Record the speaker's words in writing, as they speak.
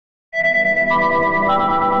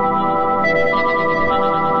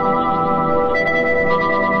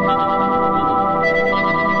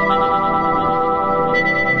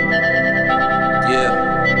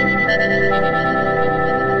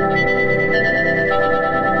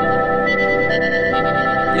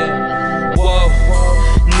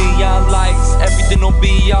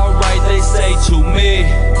Be alright, they say to me.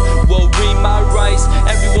 Well, read my rights,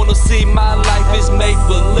 everyone will see my life is make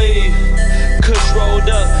believe. Kush rolled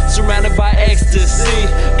up, surrounded by ecstasy.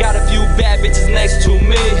 Got a few bad bitches next to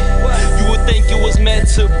me. You would think it was meant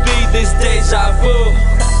to be, this deja vu.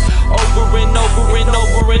 Over and over and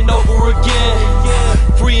over and over again.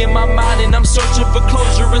 Free in my mind and I'm searching for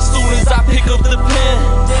closure as soon as I pick up the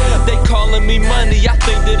pen. They calling me money, I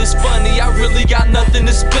think that it's funny, I really got nothing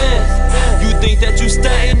to spend. You think that you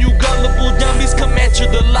stuntin', you gullible dummies, come enter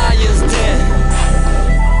the lion's den.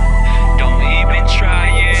 Don't even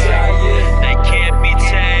try it, they can't be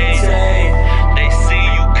tamed. They see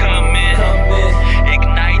you coming,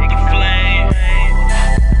 ignite the flame.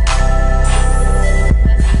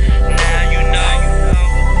 Now you know,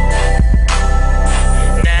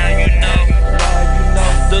 now you know.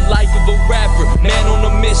 The life of a rapper, man on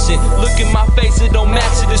a mission. Look at my face, it don't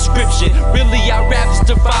match the description. Really I rap just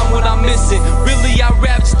to find what I'm missing. Really I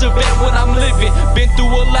rap just to vet what I'm living. Been through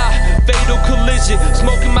a lot, fatal collision.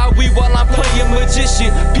 Smoking my weed while I'm playing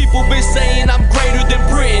magician. People been saying I'm greater than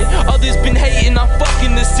Britain. Others been hating, I'm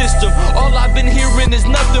fucking the system. All I've been hearing is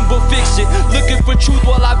nothing but fiction. Looking for truth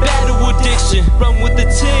while I battle addiction. Run with the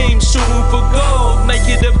team, shooting for gold. Make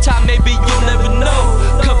it up top, maybe you'll never know.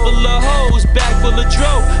 Couple of hoes, bag full of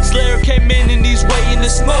dro. Slayer came in and he's waiting to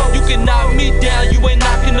smoke. You can knock me down, you ain't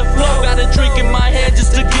knocking the floor. Got a drink in my hand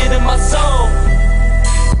just to get in my soul.